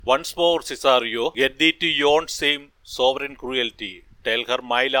Once more, Cesario, get thee to yon same sovereign cruelty. Tell her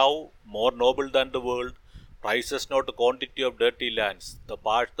my love, more noble than the world, prizes not the quantity of dirty lands, the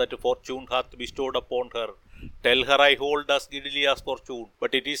parts that fortune hath bestowed upon her. Tell her I hold as giddily as fortune,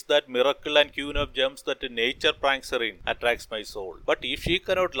 but it is that miracle and queen of gems that nature pranks her in attracts my soul. But if she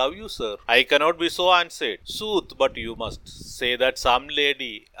cannot love you, sir, I cannot be so answered. Sooth, but you must say that some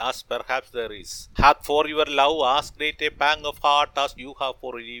lady, as perhaps there is, hath for your love as great a pang of heart as you have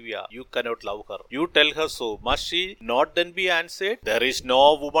for Olivia. You cannot love her. You tell her so. Must she not then be answered? There is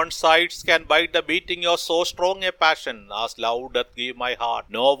no woman's sides can bite the beating of so strong a passion as love doth give my heart.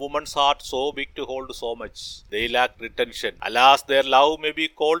 No woman's heart so big to hold so much. They lack retention. Alas, their love may be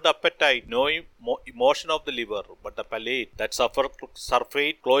called appetite, no emotion of the liver, but the palate that suffereth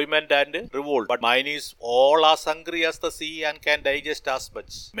surfeit, cloyment, and revolt. But mine is all as hungry as the sea and can digest as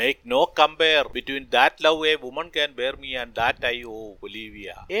much. Make no compare between that love a woman can bear me and that I owe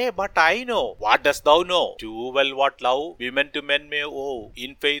Olivia. But I know. What dost thou know? Too well what love women to men may owe.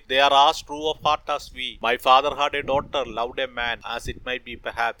 In faith, they are as true of heart as we. My father had a daughter, loved a man, as it might be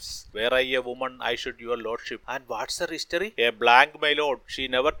perhaps. Were I a woman, I should your lordship. And what's her history? A blank, my lord. She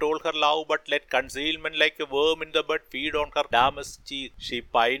never told her love, but let concealment like a worm in the bud feed on her damask cheek. She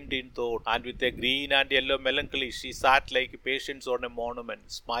pined in thought, and with a green and yellow melancholy, she sat like patience on a monument,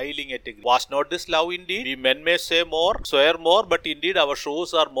 smiling at a grave. Was not this love indeed? We men may say more, swear more, but indeed our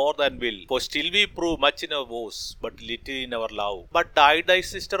shows are more than will. For still we prove much in our woes, but little in our love. But died thy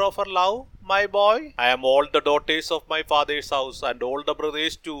sister of her love? My boy, I am all the daughters of my father's house, and all the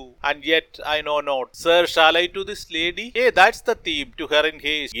brothers too, and yet I know not. Sir, shall I to this lady? That's the theme, to her in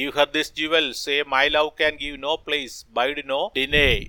haste. Give her this jewel, say my love can give no place, bide no, deny.